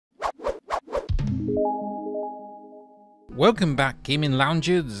Welcome back, gaming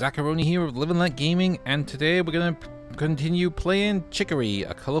loungers. Zacharoni here of Live and Let Gaming, and today we're gonna continue playing Chicory,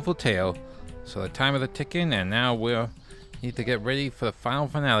 A Colorful Tale. So the timer is ticking, and now we need to get ready for the final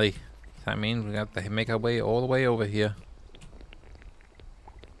finale. That means we have to make our way all the way over here.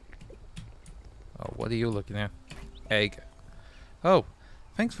 Oh, what are you looking at? Egg. Oh,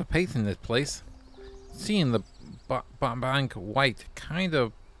 thanks for pacing this place. Seeing the bank white kind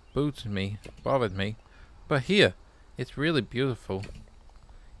of bothered me, but here. It's really beautiful.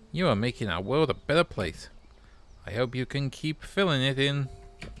 You are making our world a better place. I hope you can keep filling it in.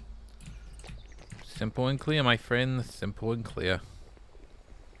 Simple and clear, my friend. Simple and clear.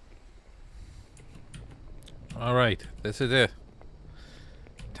 Alright, this is it.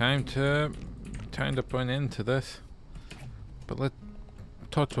 Time to put an end to this. But let's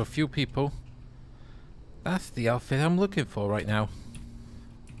talk to a few people. That's the outfit I'm looking for right now.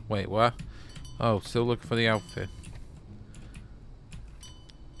 Wait, what? Oh, still looking for the outfit.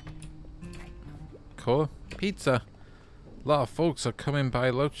 Cool. Pizza. A lot of folks are coming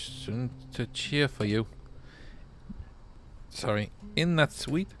by location to cheer for you. Sorry. Isn't that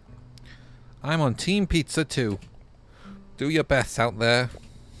sweet? I'm on Team Pizza too. Do your best out there.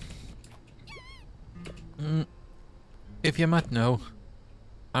 If you might know,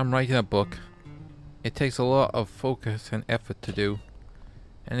 I'm writing a book. It takes a lot of focus and effort to do.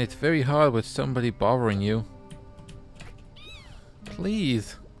 And it's very hard with somebody bothering you.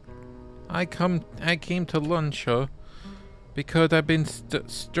 Please. I came to lunch because I've been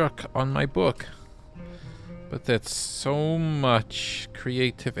struck on my book. But there's so much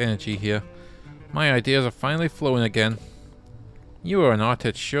creative energy here. My ideas are finally flowing again. You are an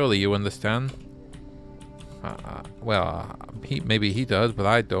artist, surely you understand. Maybe he does, but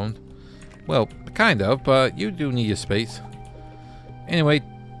I don't. Well, kind of, but you do need your space. Anyway,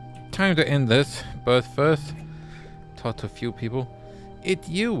 time to end this, but first, talk to a few people. It's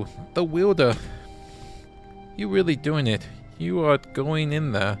you, the wielder. You really doing it. You are going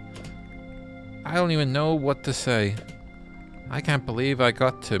in there. I don't even know what to say. I can't believe I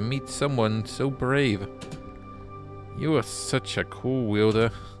got to meet someone so brave. You are such a cool wielder.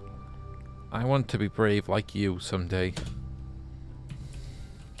 I want to be brave like you someday.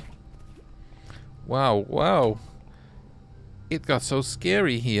 Wow. It got so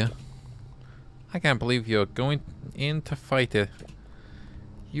scary here. I can't believe you're going in to fight it.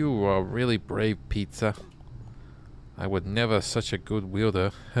 You are really brave, Pizza. I would never such a good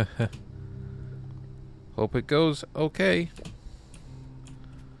wielder. Hope it goes okay.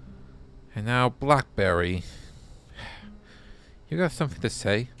 And now Blackberry. You got something to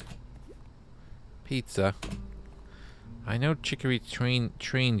say? Pizza. I know Chicory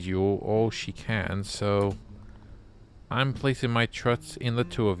trained you all she can, so I'm placing my trust in the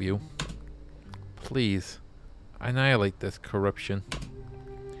two of you. Please, annihilate this corruption.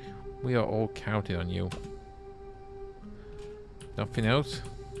 We are all counting on you. Nothing else?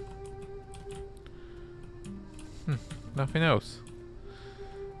 Nothing else.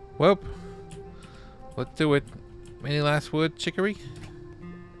 Well, let's do it. Any last word, Chicory?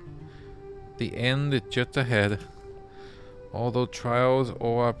 The end is just ahead. Although trials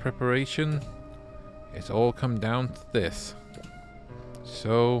or our preparation, it's all come down to this.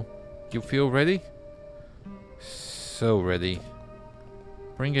 So, you feel ready? So ready.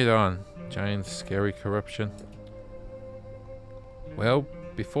 Bring it on, giant scary corruption. Well,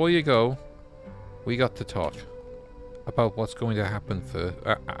 before you go, we got to talk about what's going to happen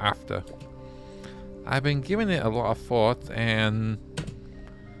after. I've been giving it a lot of thought, and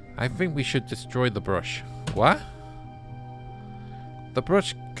I think we should destroy the brush. What? The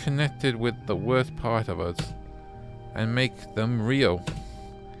brush connected with the worst part of us and make them real.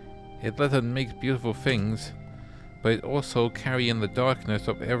 It let us make beautiful things, but it also carry in the darkness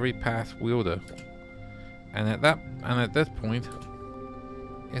of every past wielder. And at this point,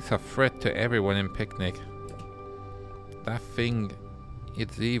 it's a threat to everyone in Picnic. That thing,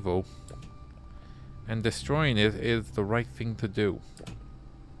 it's evil. And destroying it is the right thing to do.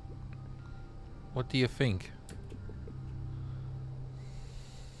 What do you think?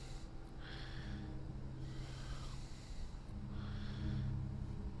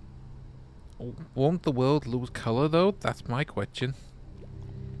 Won't the world lose color though? That's my question.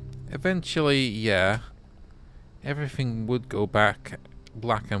 Eventually, yeah. Everything would go back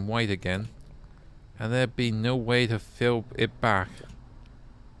black and white again. And there'd be no way to fill it back.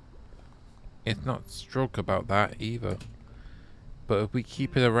 It's not stroke about that either. But if we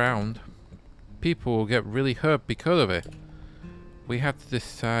keep it around, people will get really hurt because of it. We have to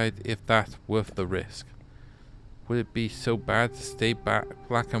decide if that's worth the risk. Would it be so bad to stay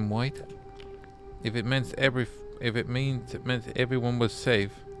black and white? If it meant if it meant everyone was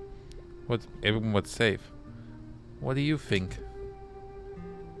safe, everyone was safe. What do you think?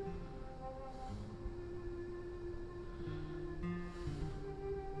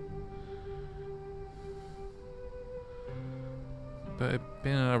 But it's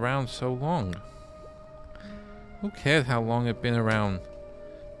been around so long. Who cares how long it's been around?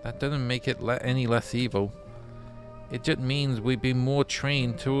 That doesn't make it any less evil. It just means we'd be more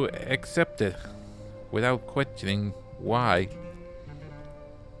trained to accept it without questioning why.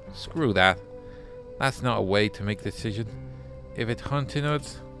 Screw that. That's not a way to make a decision. If it's hunting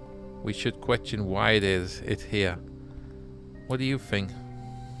us, we should question why it's here. What do you think?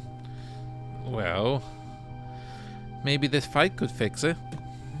 Well, maybe this fight could fix it.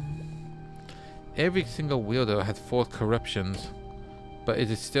 Every single wielder has fought corruptions, but it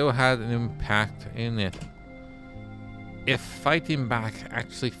has still had an impact in it. If fighting back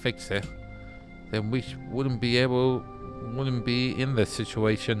actually fixed it, then we wouldn't be in this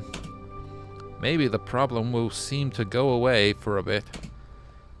situation. Maybe the problem will seem to go away for a bit,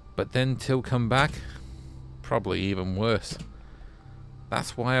 but then till come back, probably even worse.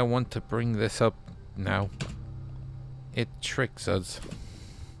 That's why I want to bring this up now. It tricks us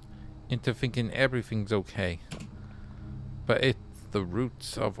into thinking everything's okay, but it's the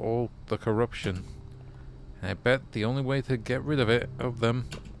roots of all the corruption. And I bet the only way to get rid of them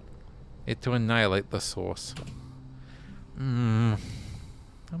is to annihilate the source. I'm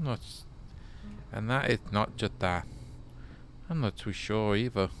not... And that is not just that. I'm not too sure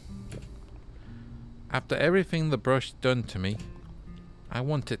either. After everything the brush done to me, I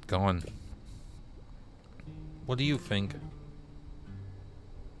want it gone. What do you think?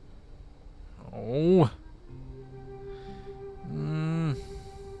 Oh...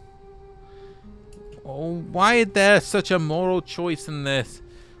 Oh, why is there such a moral choice in this?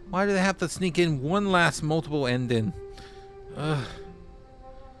 Why do they have to sneak in one last multiple ending? Ugh.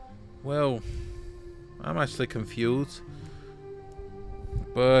 Well, I'm actually confused.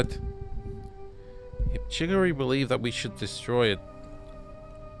 But if Chicory believed that we should destroy it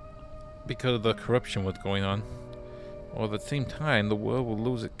because of the corruption what's going on, or at the same time the world will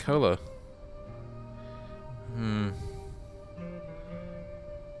lose its color.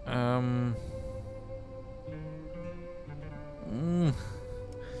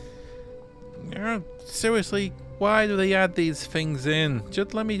 Seriously, why do they add these things in?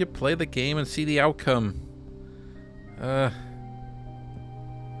 Just let me play the game and see the outcome.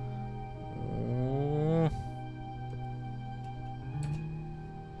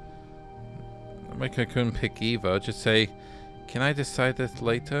 Like I couldn't pick either. Just say, can I decide this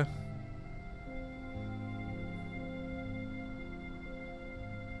later?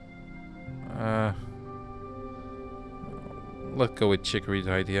 Let's go with Chicory's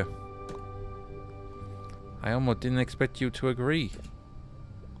idea. I almost didn't expect you to agree.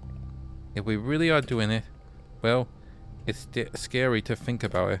 If we really are doing it, well, it's scary to think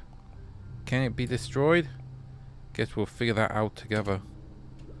about it. Can it be destroyed? Guess we'll figure that out together.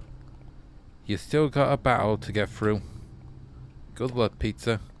 You still got a battle to get through. Good luck,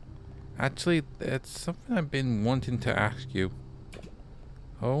 Pizza. Actually, it's something I've been wanting to ask you.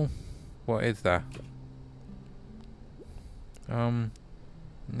 Oh, what is that?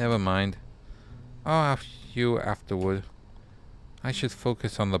 Never mind. I'll ask you afterward. I should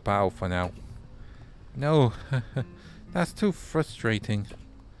focus on the battle for now. No, that's too frustrating.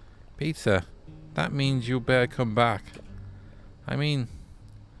 Pizza, that means you better come back. I mean,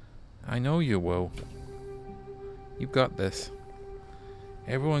 I know you will. You've got this.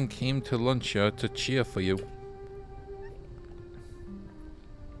 Everyone came to lunch here to cheer for you.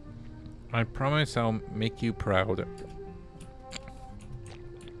 I promise I'll make you proud.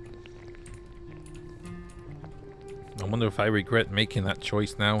 I wonder if I regret making that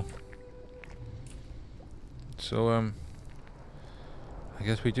choice now. So, I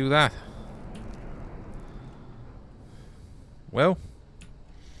guess we do that. Well,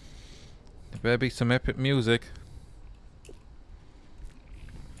 there better be some epic music.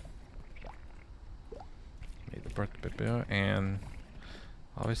 Made the birth bit better, and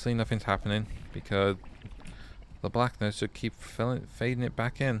obviously nothing's happening because the blackness should keep fading it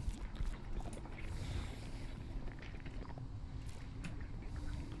back in.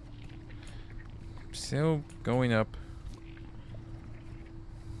 Still going up.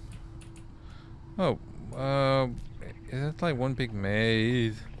 Oh, is it like one big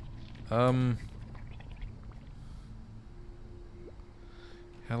maze? Hello?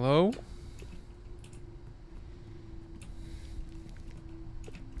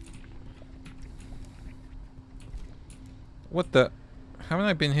 What the? Haven't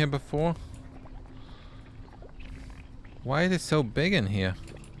I been here before? Why is it so big in here?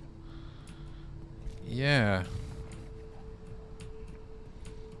 Yeah.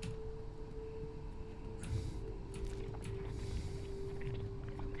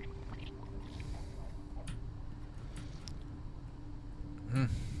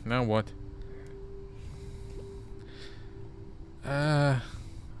 Now what?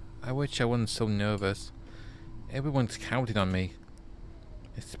 I wish I wasn't so nervous. Everyone's counting on me.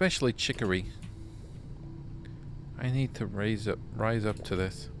 Especially Chicory. I need to rise up to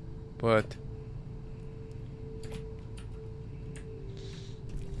this. But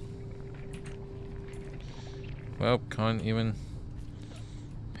well, can't even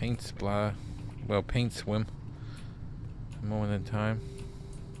paint splat. Well, paint swim. A moment in time.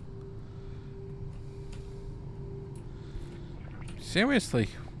 Seriously?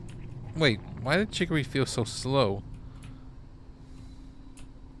 Wait, why did Chicory feel so slow?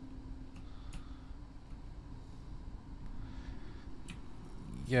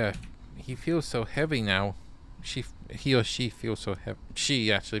 Yeah, he feels so heavy now. He or she feels so heavy.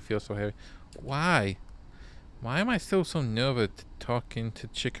 She actually feels so heavy. Why? Why am I still so nervous talking to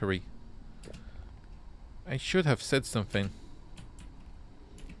Chicory? I should have said something.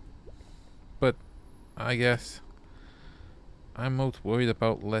 But I guess I'm most worried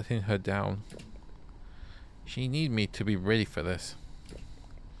about letting her down. She needs me to be ready for this.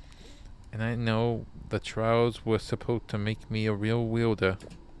 And I know the trials were supposed to make me a real wielder.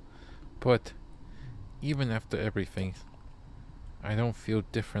 But even after everything, I don't feel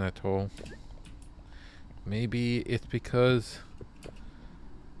different at all. Maybe it's because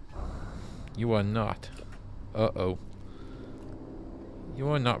you are not. Uh-oh. You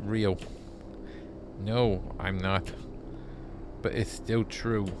are not real. No, I'm not. But it's still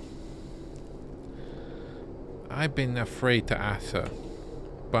true. I've been afraid to ask her,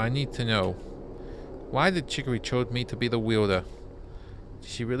 but I need to know. Why did Chicory chose me to be the wielder? Did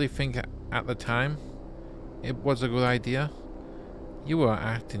she really think at the time it was a good idea? You were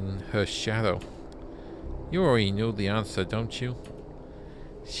acting in her shadow. You already knew the answer, don't you?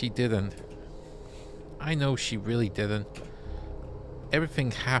 She didn't. I know she really didn't.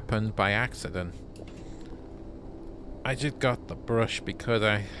 Everything happened by accident. I just got the brush because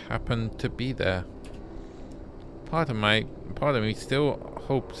I happened to be there. Part of me still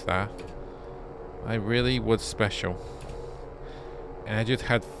hopes that I really was special. And I just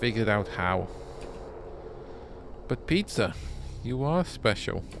had figured out how. But Pizza, you are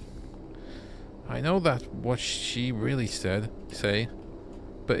special. I know that's what she really say,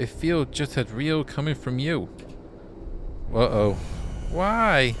 but it feels just as real coming from you. Uh-oh.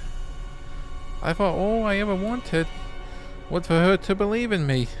 Why? I thought all I ever wanted was for her to believe in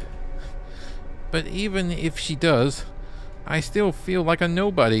me. But even if she does, I still feel like a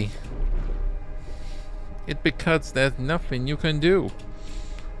nobody. It's because there's nothing you can do,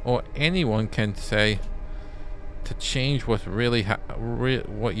 or anyone can say, to change what's really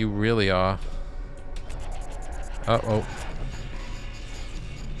what you really are. Uh-oh.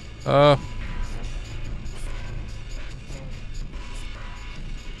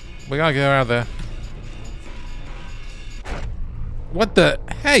 We gotta get her out of there. What the?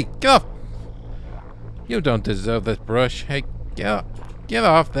 Hey, get off! You don't deserve this brush. Hey, get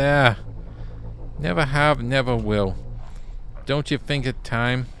off there. Never have, never will. Don't you think it's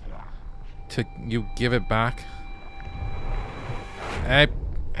time to you give it back?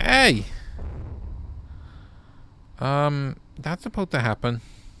 Hey! That's supposed to happen.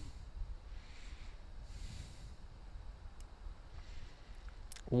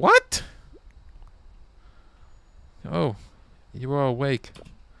 What? Oh, you are awake.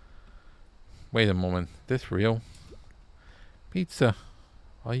 Wait a moment, this real? Pizza,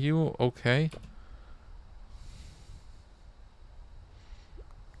 are you okay?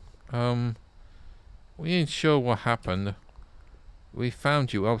 We ain't sure what happened. We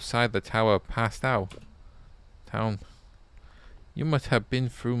found you outside the tower, passed out. You must have been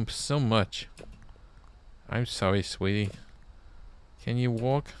through so much. I'm sorry, sweetie. Can you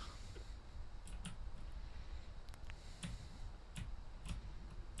walk?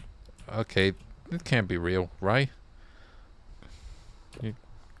 Okay, it can't be real, right?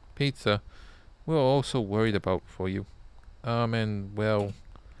 Pizza, we're also worried about for you. And well,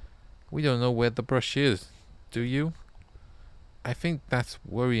 we don't know where the brush is, do you? I think that's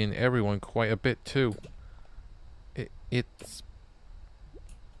worrying everyone quite a bit too. It's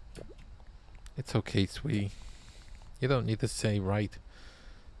okay, sweetie. You don't need to say right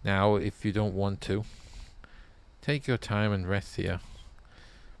now if you don't want to. Take your time and rest here.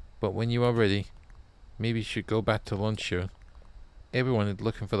 But when you are ready, maybe you should go back to lunch here. Everyone is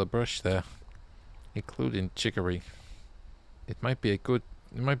looking for the brush there, including Chicory. It might be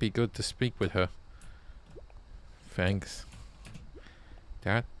good to speak with her. Thanks.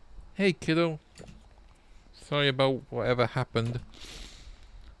 Dad? Hey, kiddo. Sorry about whatever happened.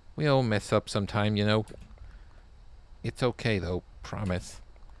 We all mess up sometime, you know. It's okay though, promise.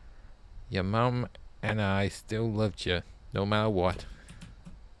 Your mom and I still loved you, no matter what.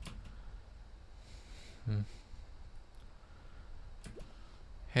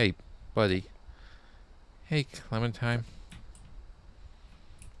 Hey, buddy. Hey, Clementine.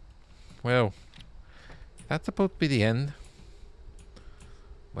 Well, that's supposed to be the end.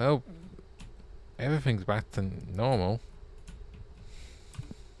 Well, everything's back to normal.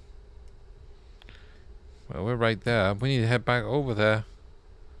 Well, we're right there. We need to head back over there.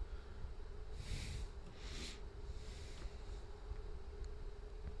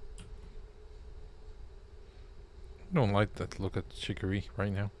 I don't like that look at Chicory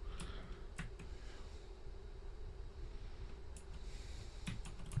right now.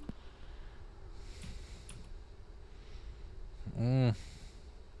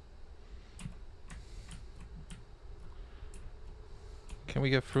 Can we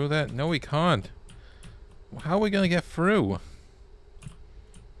get through that? No, we can't. How are we gonna get through?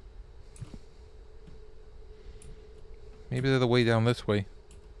 Maybe there's a way down this way.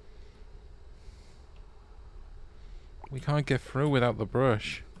 We can't get through without the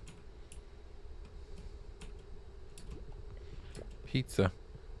brush. Pizza.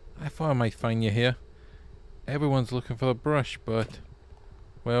 I thought I might find you here. Everyone's looking for the brush, but...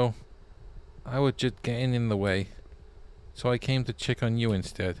 well, I was just getting in the way. So I came to check on you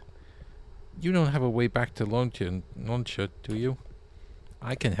instead. You don't have a way back to Launcher, do you?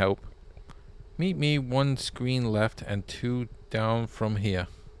 I can help. Meet me 1 screen left and 2 down from here.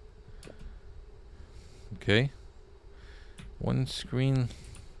 Okay. 1 screen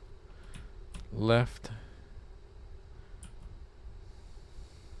left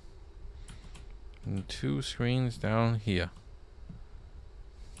and 2 screens down here.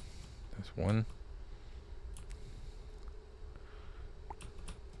 That's 1.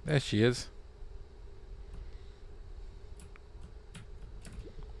 There she is.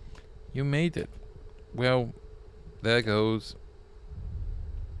 You made it. Well, there goes.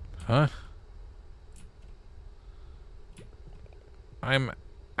 Huh? I'm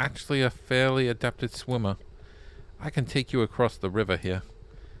actually a fairly adapted swimmer. I can take you across the river here,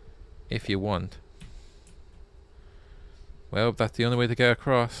 if you want. Well, that's the only way to get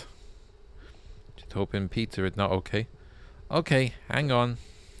across. Just hoping pizza is not okay. Okay, hang on.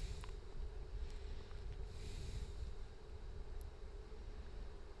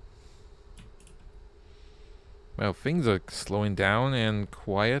 Well, things are slowing down and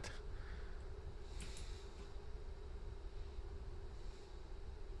quiet.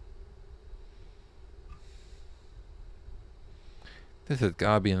 This has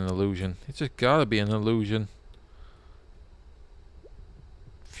gotta be an illusion. It's just gotta be an illusion.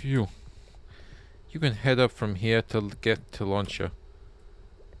 Phew. You can head up from here to get to Launcher.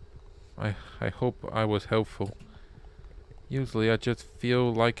 I hope I was helpful. Usually I just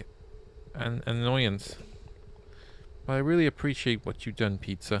feel like an annoyance. But I really appreciate what you've done,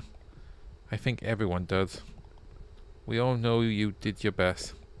 Pizza. I think everyone does. We all know you did your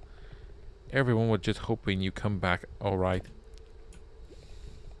best. Everyone was just hoping you come back alright.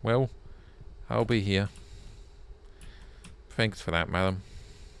 Well, I'll be here. Thanks for that, madam.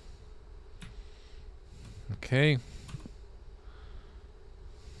 Okay.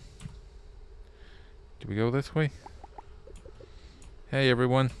 Do we go this way? Hey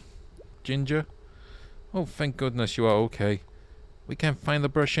everyone. Ginger? Oh, thank goodness you are okay. We can't find the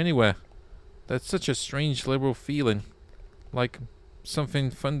brush anywhere. That's such a strange liberal feeling. Like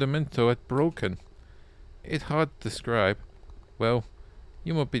something fundamental had broken. It's hard to describe. Well,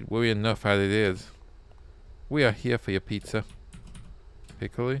 you must be worried enough as it is. We are here for your pizza.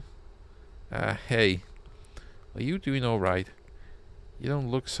 Piccoli? Hey. Are you doing alright? You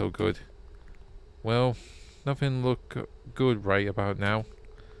don't look so good. Well, nothing look good right about now.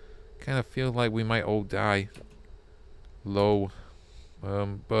 Kinda feel like we might all die. Low.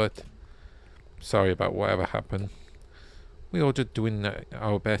 But sorry about whatever happened. We all just doing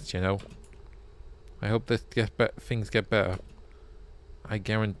our best, you know. I hope this things get better. I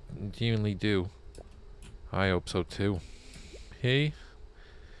guaranteeingly do. I hope so too. Hey?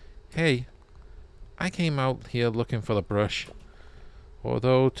 Hey. I came out here looking for the brush.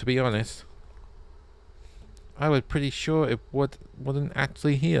 Although, to be honest, I was pretty sure it wasn't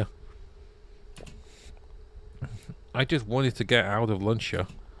actually here. I just wanted to get out of Launcher.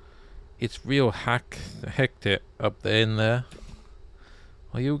 It's real hectic up there in there.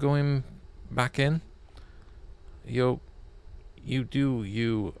 Are you going back in? You do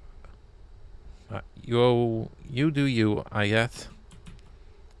you. You do you, I guess.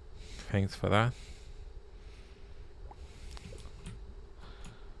 Thanks for that.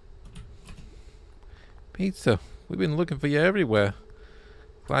 Pizza, we've been looking for you everywhere.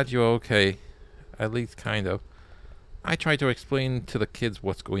 Glad you're okay. At least kind of. I try to explain to the kids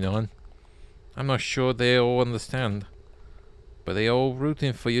what's going on. I'm not sure they all understand. But they all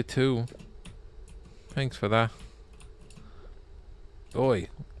rooting for you too. Thanks for that. Boy,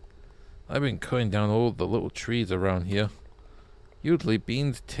 I've been cutting down all the little trees around here. Usually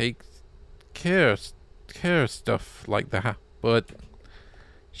Beans takes care of stuff like that, but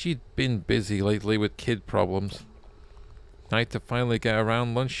she's been busy lately with kid problems. Nice to finally get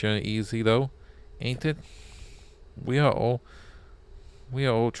around lunch easy though, ain't it? We are all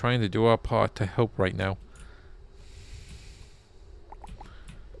trying to do our part to help right now.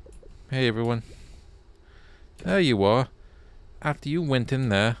 Hey everyone. There you are. After you went in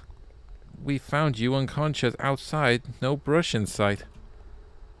there, we found you unconscious outside, no brush in sight.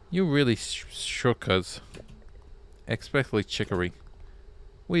 You really shook us. Especially Chicory.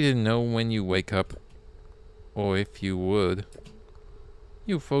 We didn't know when you wake up. Or if you would.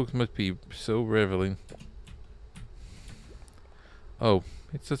 You folks must be so reveling. Oh,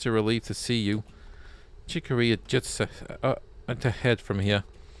 it's such a relief to see you. Chicory had just ahead from here.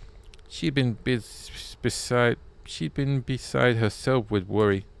 She'd been beside herself with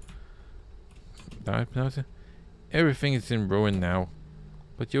worry. Everything is in ruin now,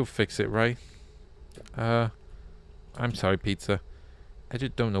 but you'll fix it, right? I'm sorry, Pizza. I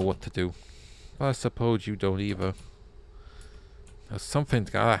just don't know what to do. But I suppose you don't either. Something's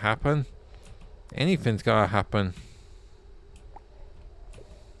gotta happen. Anything's gotta happen.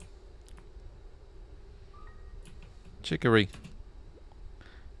 Chicory.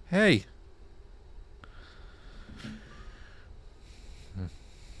 Hey.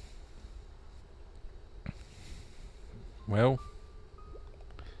 Well,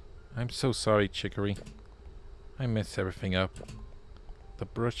 I'm so sorry, Chicory. I messed everything up. The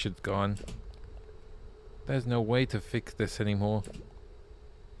brush is gone. There's no way to fix this anymore.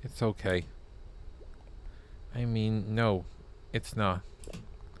 It's okay. I mean, no, it's not.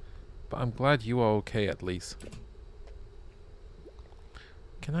 But I'm glad you are okay at least.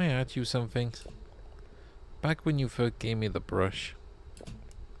 Can I ask you something? Back when you first gave me the brush,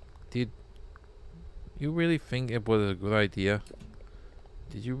 did you really think it was a good idea?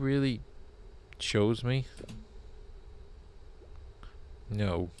 Did you really choose me?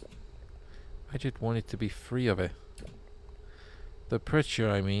 No. I just wanted to be free of it. The pressure,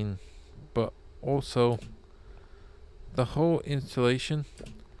 I mean. But also the whole installation.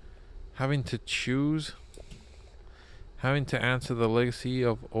 Having to choose. Having to answer the legacy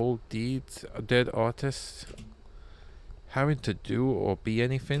of old deeds, dead artists. Having to do or be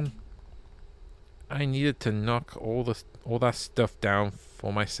anything. I needed to knock all that stuff down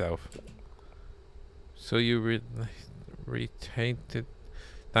for myself. So you retained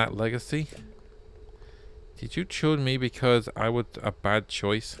that legacy? Did you choose me because I was a bad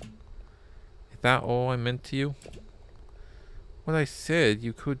choice? Is that all I meant to you? When I said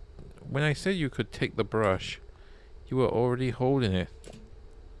you could take the brush, you were already holding it.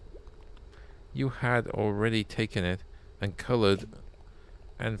 You had already taken it and colored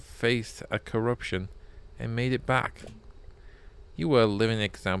and faced a corruption and made it back. You were a living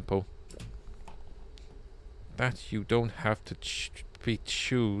example that you don't have to be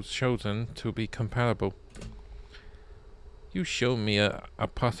chosen to be compatible. You showed me a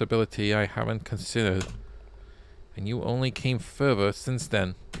possibility I haven't considered, and you only came further since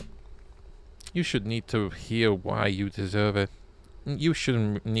then. You should need to hear why you deserve it. You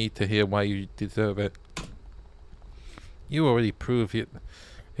shouldn't need to hear why you deserve it. You already proved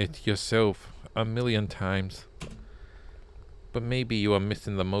it yourself a million times. But maybe you are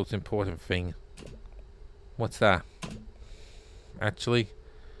missing the most important thing. What's that? Actually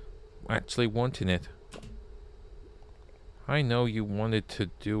wanting it. I know you wanted to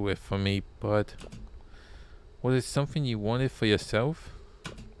do it for me, but was it something you wanted for yourself?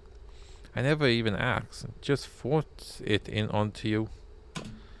 I never even asked, just forced it in onto you.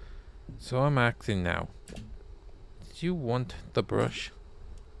 So I'm asking now. Did you want the brush?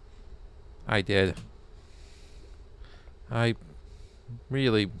 I did. I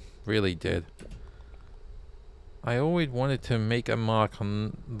really did. I always wanted to make a mark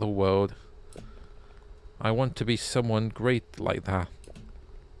on the world. I want to be someone great like that.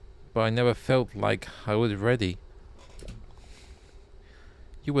 But I never felt like I was ready.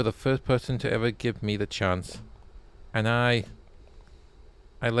 You were the first person to ever give me the chance. And I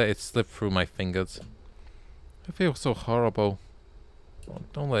let it slip through my fingers. I feel so horrible.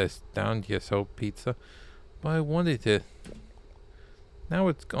 Don't let us down, you soap pizza. But I wanted it. Now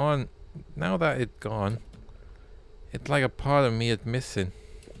it's gone. Now that it's gone, it's like a part of me is missing.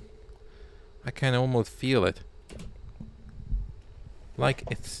 I can almost feel it. Like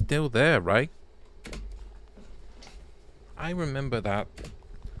it's still there, right? I remember that.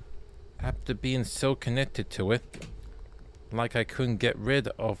 After being so connected to it, like I couldn't get rid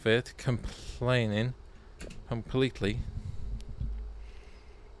of it, complaining completely.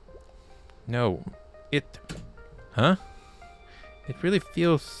 No, it... Huh? It really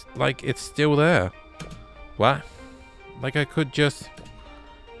feels like it's still there. What? Like I could just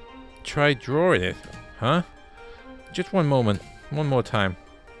try drawing it, huh? Just one moment, one more time.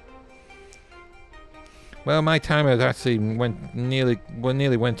 Well, my timer actually nearly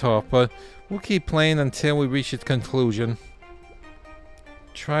went off, but we'll keep playing until we reach its conclusion.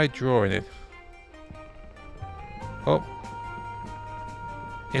 Try drawing it. Oh.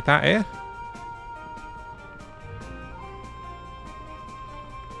 Is that it?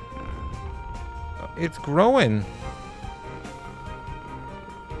 It's growing.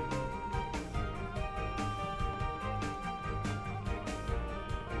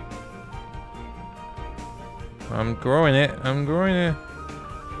 I'm growing it. I'm growing it.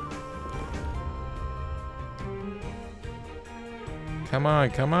 Come on,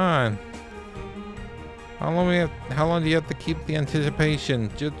 come on. How long do you have to keep the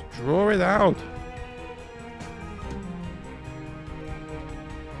anticipation? Just draw it out.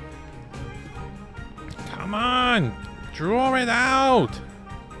 Come on, draw it out.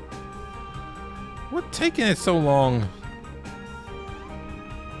 What's taking it so long?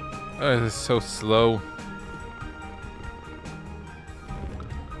 Oh, this is so slow.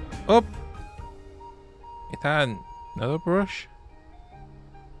 Oh! Is that another brush?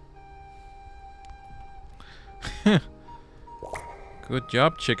 Good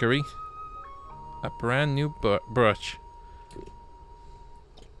job, Chicory. A brand new brush.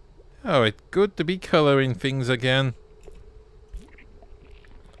 Oh, it's good to be coloring things again.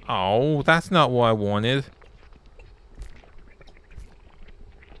 Oh, that's not what I wanted.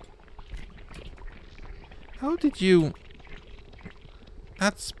 How did you...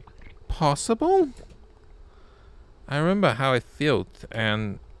 That's possible? I remember how it felt,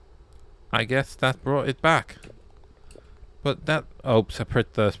 and I guess that brought it back. But that... Oops, I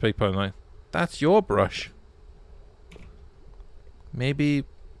put the speak button line. That's your brush. Maybe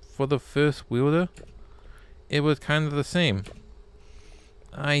for the first wielder, it was kind of the same.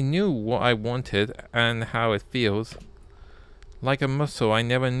 I knew what I wanted and how it feels. Like a muscle I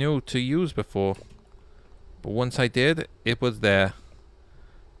never knew to use before. But once I did, it was there.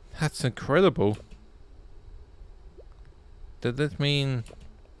 That's incredible. Does this mean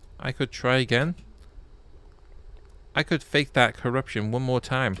I could try again? I could fake that corruption one more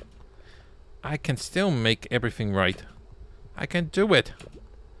time. I can still make everything right. I can do it.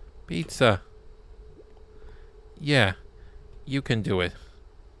 Pizza. Yeah, you can do it.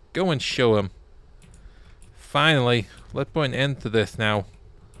 Go and show him. Finally, let's put an end to this now.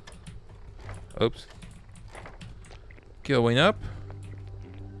 Oops. Going up.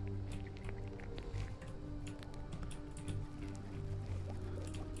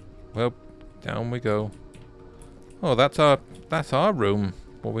 Well, down we go. Oh, that's our room.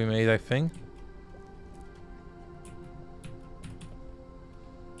 What we made, I think.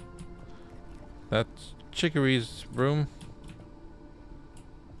 That's Chicory's room.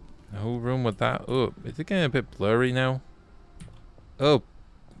 Who room with that? Oh, is it getting a bit blurry now? Oh.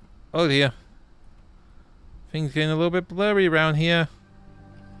 Oh dear. Things getting a little bit blurry around here.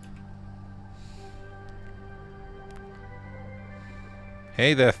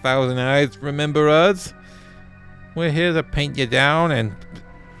 Hey there, Thousand Eyes. Remember us? We're here to paint you down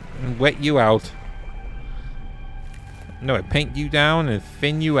and wet you out. No, paint you down and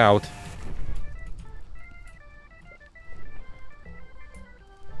thin you out.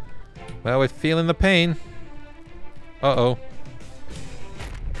 Well, we're feeling the pain. Uh-oh.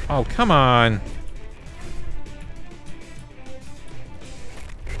 Oh, come on.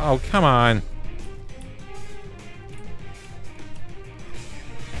 Oh, come on.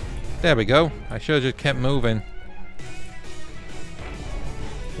 There we go. I should have just kept moving.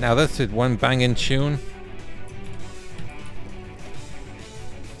 Now this is one banging tune.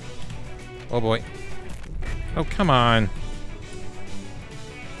 Oh boy. Oh, come on.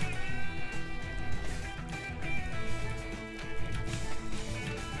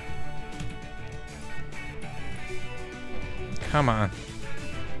 Come on.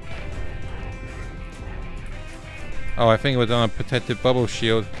 Oh, I think it was on a protected bubble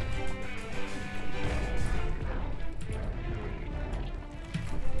shield.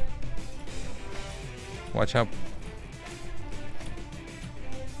 Watch out.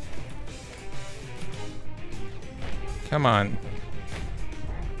 Come on.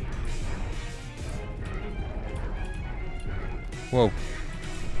 Whoa.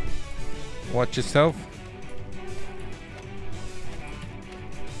 Watch yourself.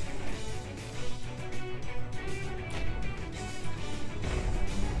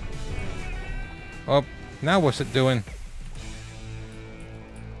 Oh, now what's it doing?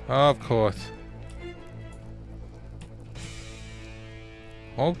 Of course.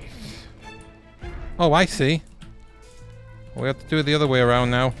 Oh. Oh, I see. We have to do it the other way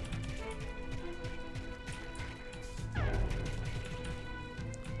around now.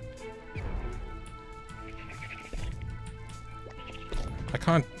 I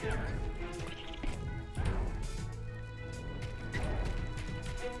can't.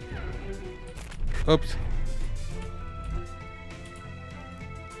 Oops.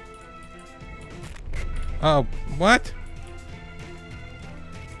 Oh, what?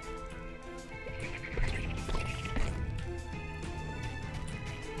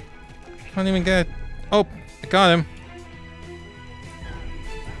 Can't even get. Oh, I got him.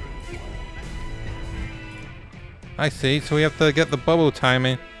 I see. So we have to get the bubble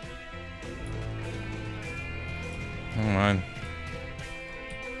timing. Come on.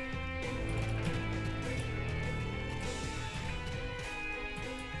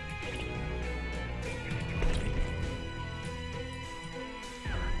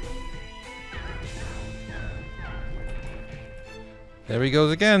 There he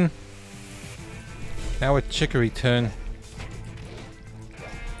goes again. Now it's Chicory turn.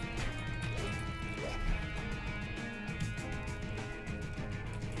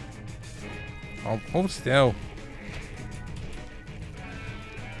 Oh, hold still.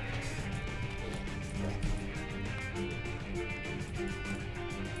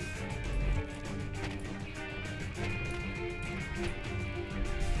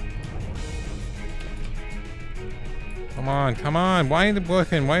 Come on, come on. Why ain't it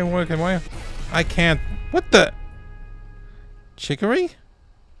working? Why ain't it working? Why? I can't. What the? Chicory?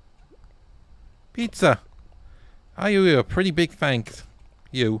 Pizza. I owe you a pretty big thanks.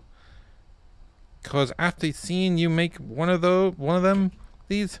 You. Cause after seeing you make one of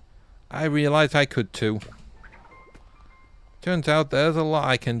these, I realized I could too. Turns out there's a lot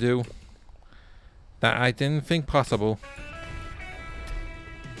I can do that I didn't think possible.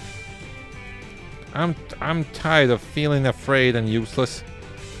 I'm tired of feeling afraid and useless.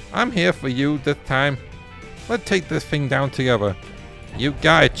 I'm here for you this time. Let's take this thing down together. You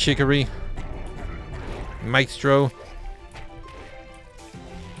got it, Chicory. Maestro.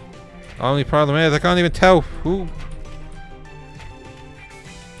 Only problem is I can't even tell who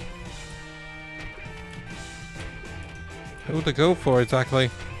to go for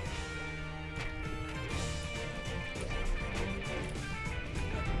exactly.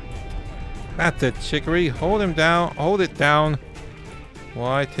 That's it, Chicory. Hold him down. Hold it down.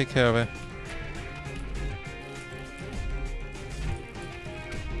 While I take care of it.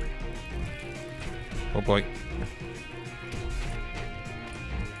 Oh boy.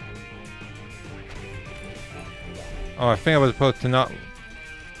 Oh, I think I was supposed to not.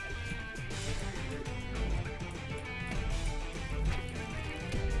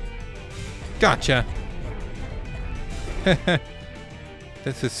 Gotcha.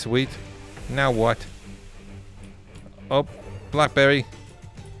 This is sweet. Now what? Oh, blackberry.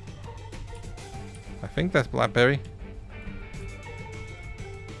 I think that's blackberry.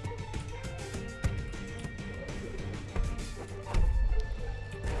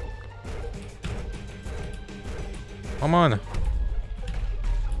 Come on.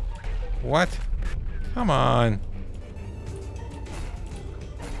 What? Come on.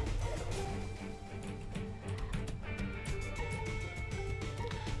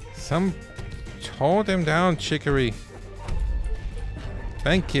 Hold him down, Chicory.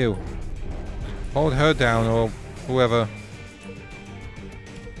 Thank you. Hold her down, or whoever.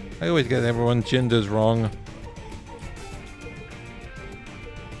 I always get everyone's genders wrong.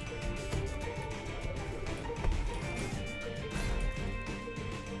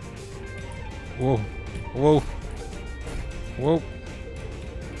 Whoa. Whoa. Whoa.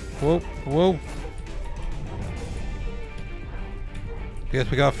 Whoa. Whoa.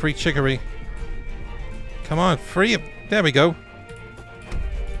 Guess we got free Chicory. Come on, free him. There we go.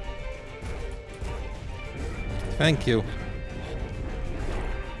 Thank you.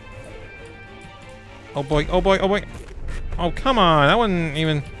 Oh boy, oh boy, oh boy. Oh, come on. I wasn't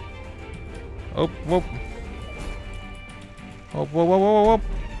even. Oh, whoa. Oh, whoa, whoa, whoa, whoa, whoa.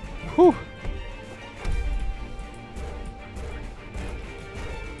 Whew.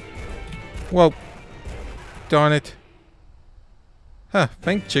 Whoa. darn it. Huh,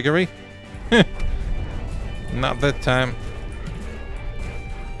 thank Chicory. Not that time.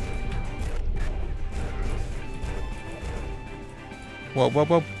 Whoa, whoa,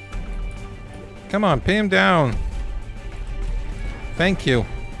 whoa. Come on, pin him down. Thank you.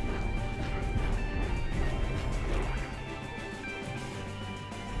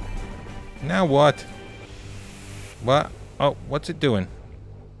 Now what? What? Oh, what's it doing?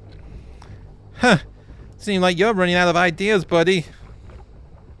 Huh. Seems like you're running out of ideas, buddy.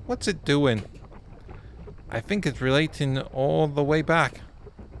 What's it doing? I think it's relating all the way back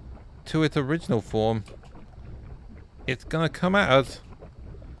to its original form. It's gonna come at us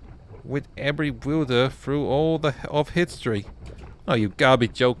with every wielder through all of history. Oh, you gotta be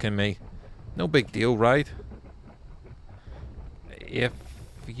joking me. No big deal, right? If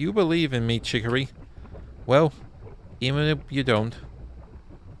you believe in me, Chicory, well, even if you don't,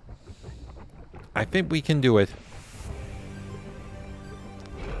 I think we can do it.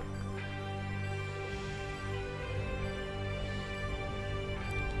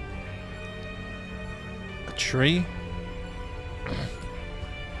 A tree?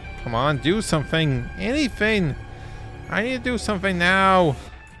 Come on, do something. Anything. I need to do something now.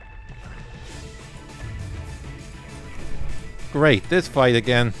 Great, this fight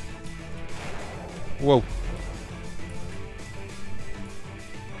again. Whoa.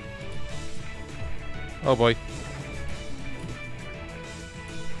 Oh boy.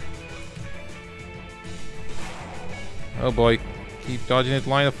 Oh boy. Keep dodging his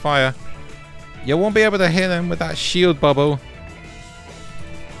line of fire. You won't be able to hit him with that shield bubble.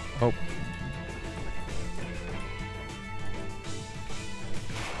 Oh.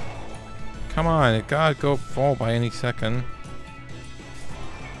 Come on, it gotta go fall by any second.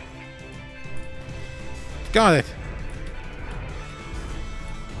 Got it!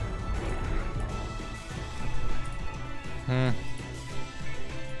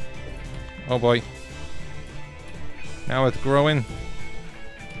 Oh boy. Now it's growing.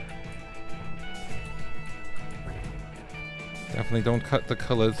 Definitely don't cut the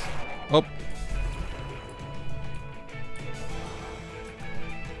colors. Oh!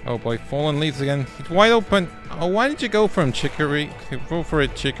 Oh boy, fallen leaves again. It's wide open. Oh, why did you go for him, Chicory? Go for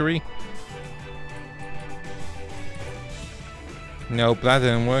it, Chicory. Nope, that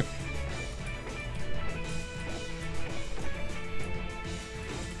didn't work.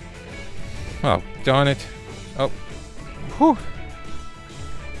 Oh, darn it. Oh. Whew.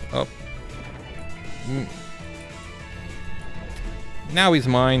 Oh. Now he's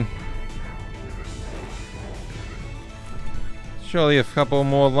mine. Surely a couple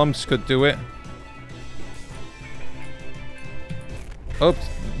more lumps could do it. Oops.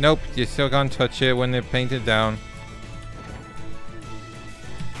 Nope, you still can't touch it when they're painted down.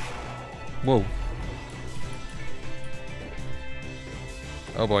 Whoa.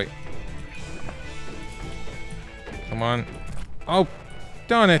 Oh boy. Come on. Oh,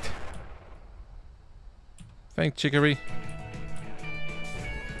 darn it. Thanks, Chicory.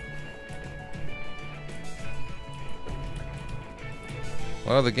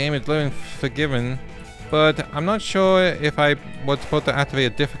 Well, the game is living forgiven, but I'm not sure if I was supposed to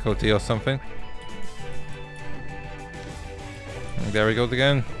activate a difficulty or something. And there he goes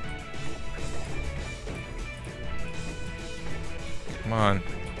again. Come on.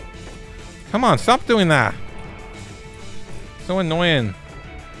 Come on, stop doing that. So annoying.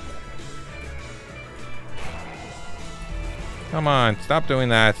 Come on, stop doing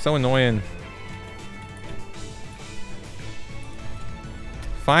that. It's so annoying.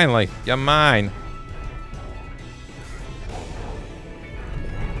 Finally, you're mine.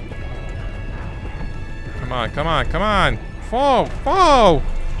 Come on, come on, come on. Fall, fall.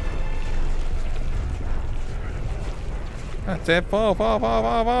 That's it. Fall, fall, fall,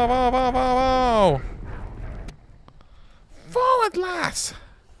 fall, fall, fall, fall, fall, fall. Fall at last.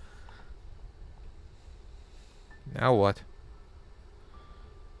 Now what?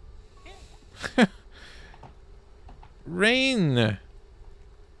 Rain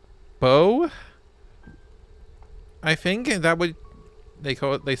bow. I think that would they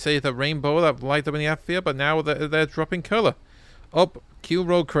call it. They say the rainbow that lights up in the atmosphere, but now they're dropping color. Oh, cue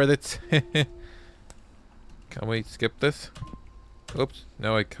roll credits. Can we skip this? Oops,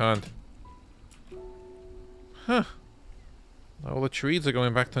 no, I can't. Huh. All the trees are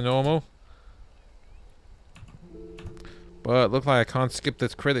going back to normal. But it looks like I can't skip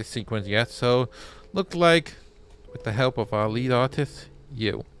this credit sequence yet, so looks like, with the help of our lead artist,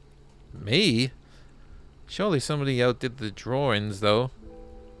 you. Me? Surely somebody outdid the drawings, though.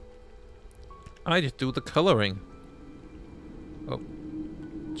 I just do the coloring. Oh.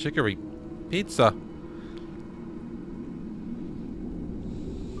 Chicory. Pizza.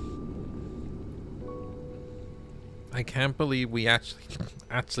 I can't believe we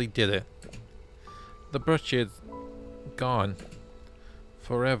actually did it. The brush is gone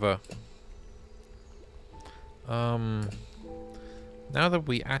forever. Now that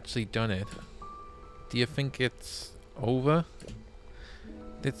we actually done it, do you think it's over?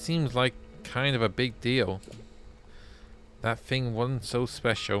 It seems like kind of a big deal. That thing wasn't so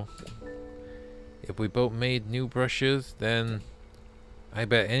special. If we both made new brushes, then I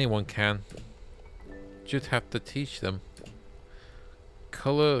bet anyone can. Just have to teach them.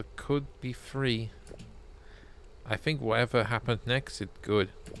 Color could be free. I think whatever happens next is good.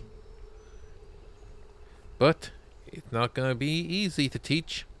 But it's not gonna be easy to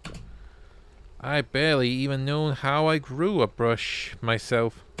teach. I barely even know how I grew a brush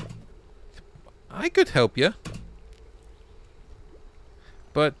myself. I could help you.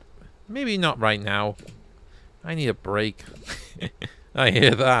 But maybe not right now. I need a break. I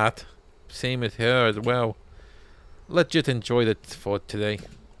hear that. Same as her as well. Let's just enjoy it for today.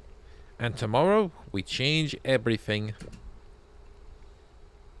 And tomorrow, we change everything.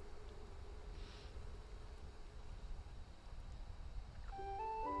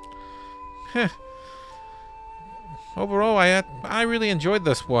 Overall, I really enjoyed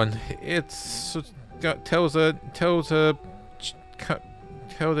this one. It's tells a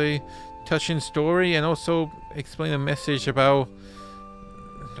touching story, and also explain a message about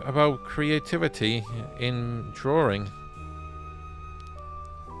creativity in drawing.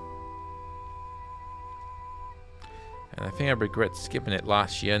 And I think I regret skipping it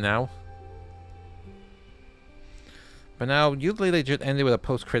last year now. But now, usually they just ended with a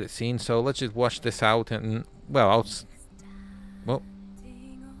post-credit scene, so let's just watch this out and, well, well.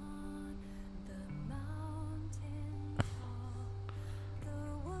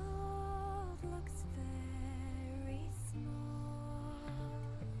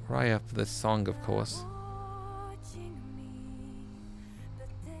 Right after this song, of course.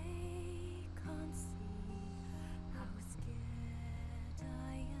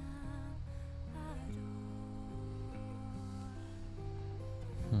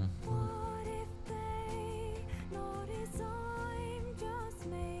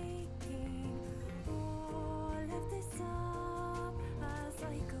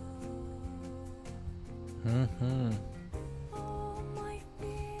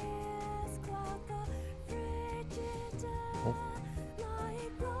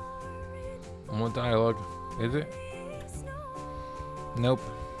 More dialogue, is it? Nope.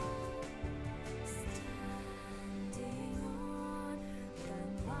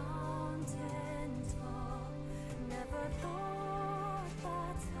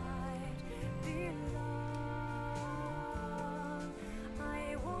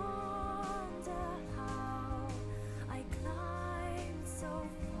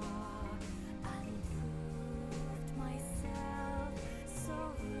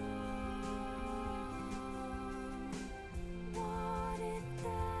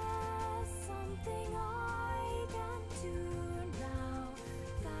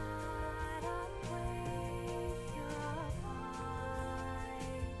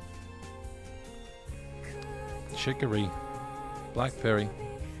 Chicory, blackberry.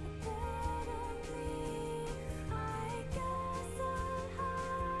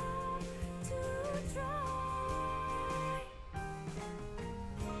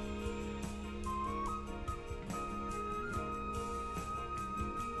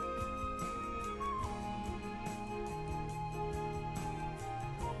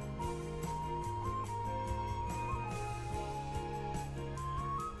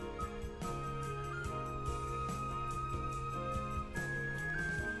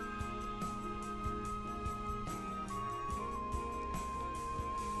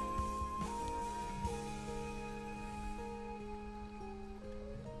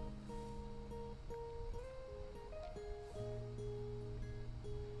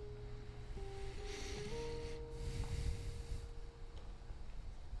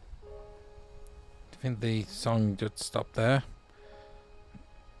 I think the song just stopped there.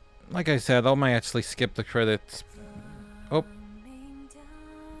 Like I said, I might actually skip the credits. Oh.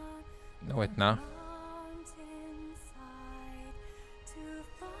 No, wait, now.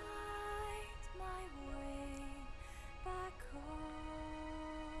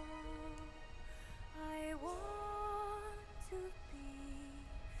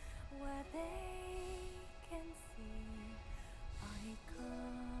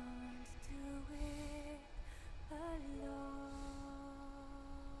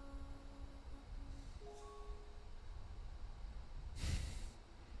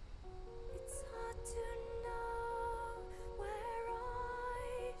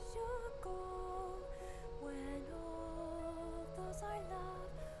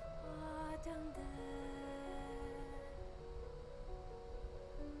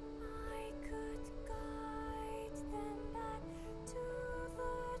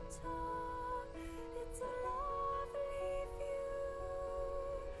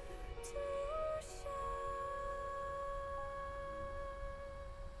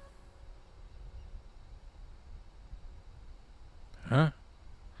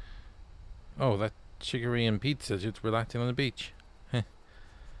 Oh, that chicory and pizza just relaxing on the beach.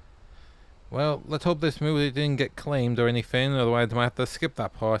 Well, let's hope this movie didn't get claimed or anything, otherwise I might have to skip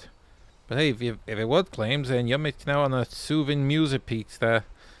that part. But hey, if it was claimed, then you're missing out on a soothing music piece that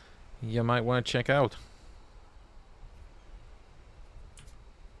you might want to check out.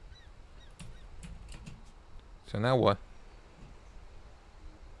 So now what?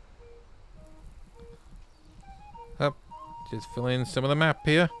 Up, just fill in some of the map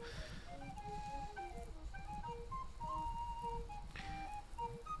here.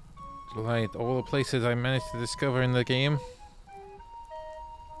 Like all the places I managed to discover in the game.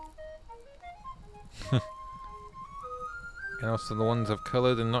 And also the ones I've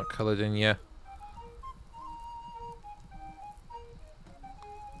coloured and not coloured in yet.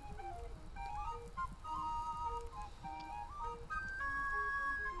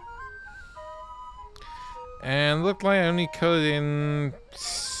 And looked like I only coloured in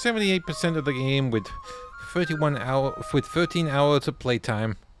 78% of the game with 13 hours of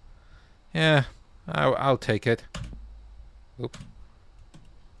playtime. Yeah, I'll take it. Oop.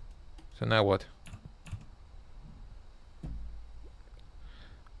 So now what?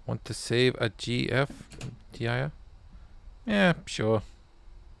 Want to save a GIF? Yeah, sure.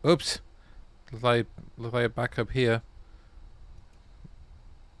 Oops. Look like a backup here.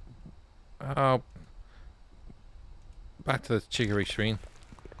 Oh. Back to the Chicory screen.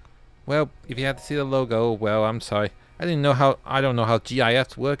 Well, if you had to see the logo, well, I'm sorry. I don't know how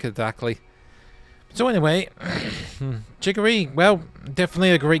GIFs work exactly. So anyway, Chicory, well,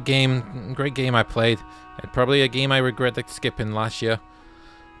 definitely a great game. Great game I played. And probably a game I regretted skipping last year.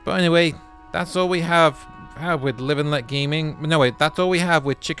 But anyway, that's all we have with Live and Let Gaming. No wait, that's all we have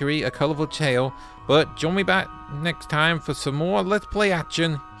with Chicory, A Colourful Tale. But join me back next time for some more Let's Play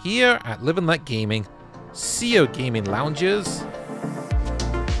action here at Live and Let Gaming. See you, gaming loungers.